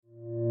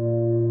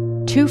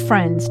Two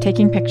friends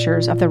taking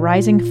pictures of the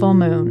rising full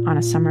moon on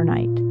a summer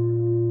night.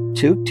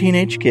 Two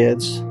teenage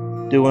kids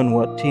doing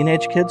what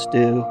teenage kids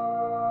do.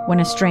 When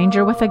a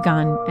stranger with a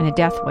gun and a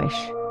death wish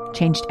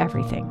changed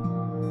everything.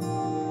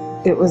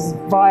 It was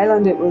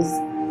violent, it was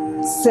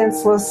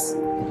senseless,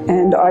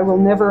 and I will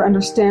never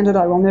understand it,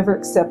 I will never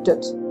accept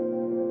it.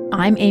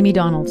 I'm Amy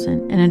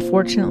Donaldson, and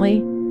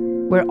unfortunately,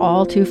 we're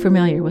all too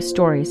familiar with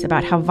stories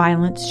about how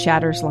violence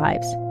shatters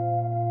lives.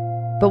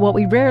 But what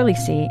we rarely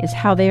see is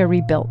how they are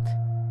rebuilt.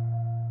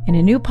 In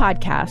a new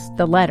podcast,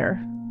 The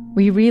Letter,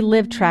 we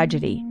relive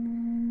tragedy,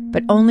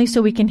 but only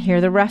so we can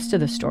hear the rest of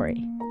the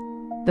story.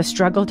 The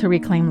struggle to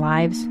reclaim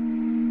lives,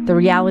 the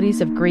realities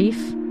of grief,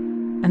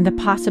 and the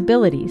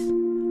possibilities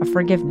of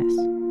forgiveness.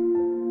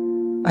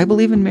 I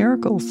believe in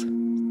miracles.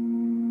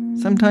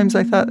 Sometimes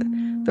I thought,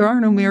 there are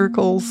no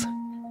miracles.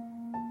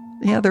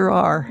 Yeah, there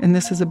are, and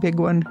this is a big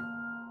one.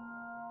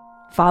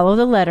 Follow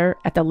The Letter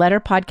at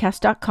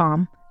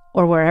theletterpodcast.com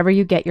or wherever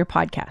you get your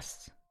podcasts.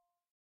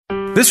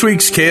 This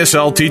week's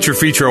KSL Teacher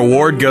Feature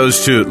Award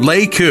goes to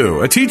Lei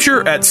Koo, a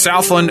teacher at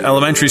Southland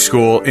Elementary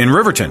School in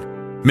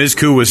Riverton. Ms.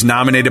 Koo was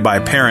nominated by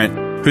a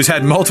parent who's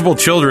had multiple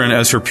children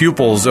as her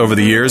pupils over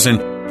the years,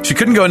 and she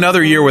couldn't go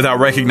another year without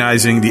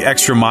recognizing the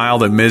extra mile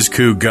that Ms.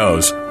 Koo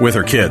goes with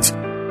her kids.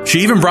 She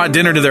even brought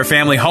dinner to their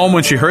family home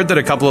when she heard that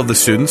a couple of the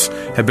students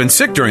had been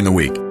sick during the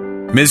week.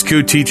 Ms.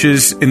 Koo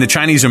teaches in the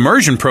Chinese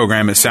immersion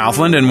program at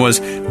Southland and was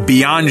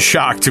beyond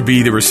shocked to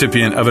be the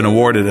recipient of an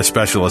award at a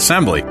special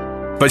assembly.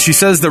 But she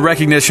says the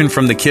recognition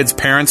from the kids'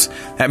 parents,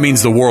 that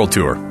means the world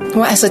to her.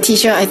 Well, as a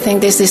teacher, I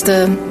think this is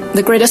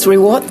the greatest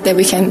reward that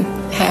we can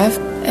have.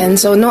 And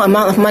so no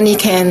amount of money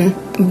can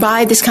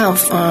buy this kind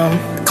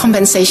of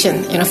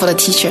compensation, for the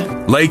teacher.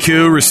 Lei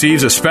Koo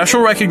receives a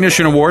special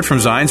recognition award from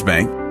Zions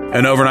Bank,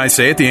 an overnight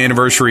stay at the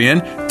Anniversary Inn,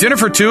 dinner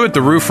for two at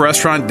the Roof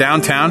Restaurant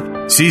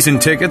downtown, season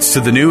tickets to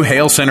the new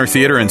Hale Center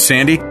Theater in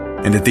Sandy,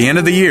 and at the end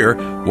of the year,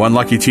 one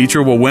lucky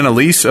teacher will win a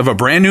lease of a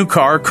brand new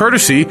car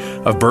courtesy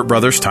of Burt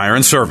Brothers Tire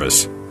and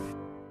Service.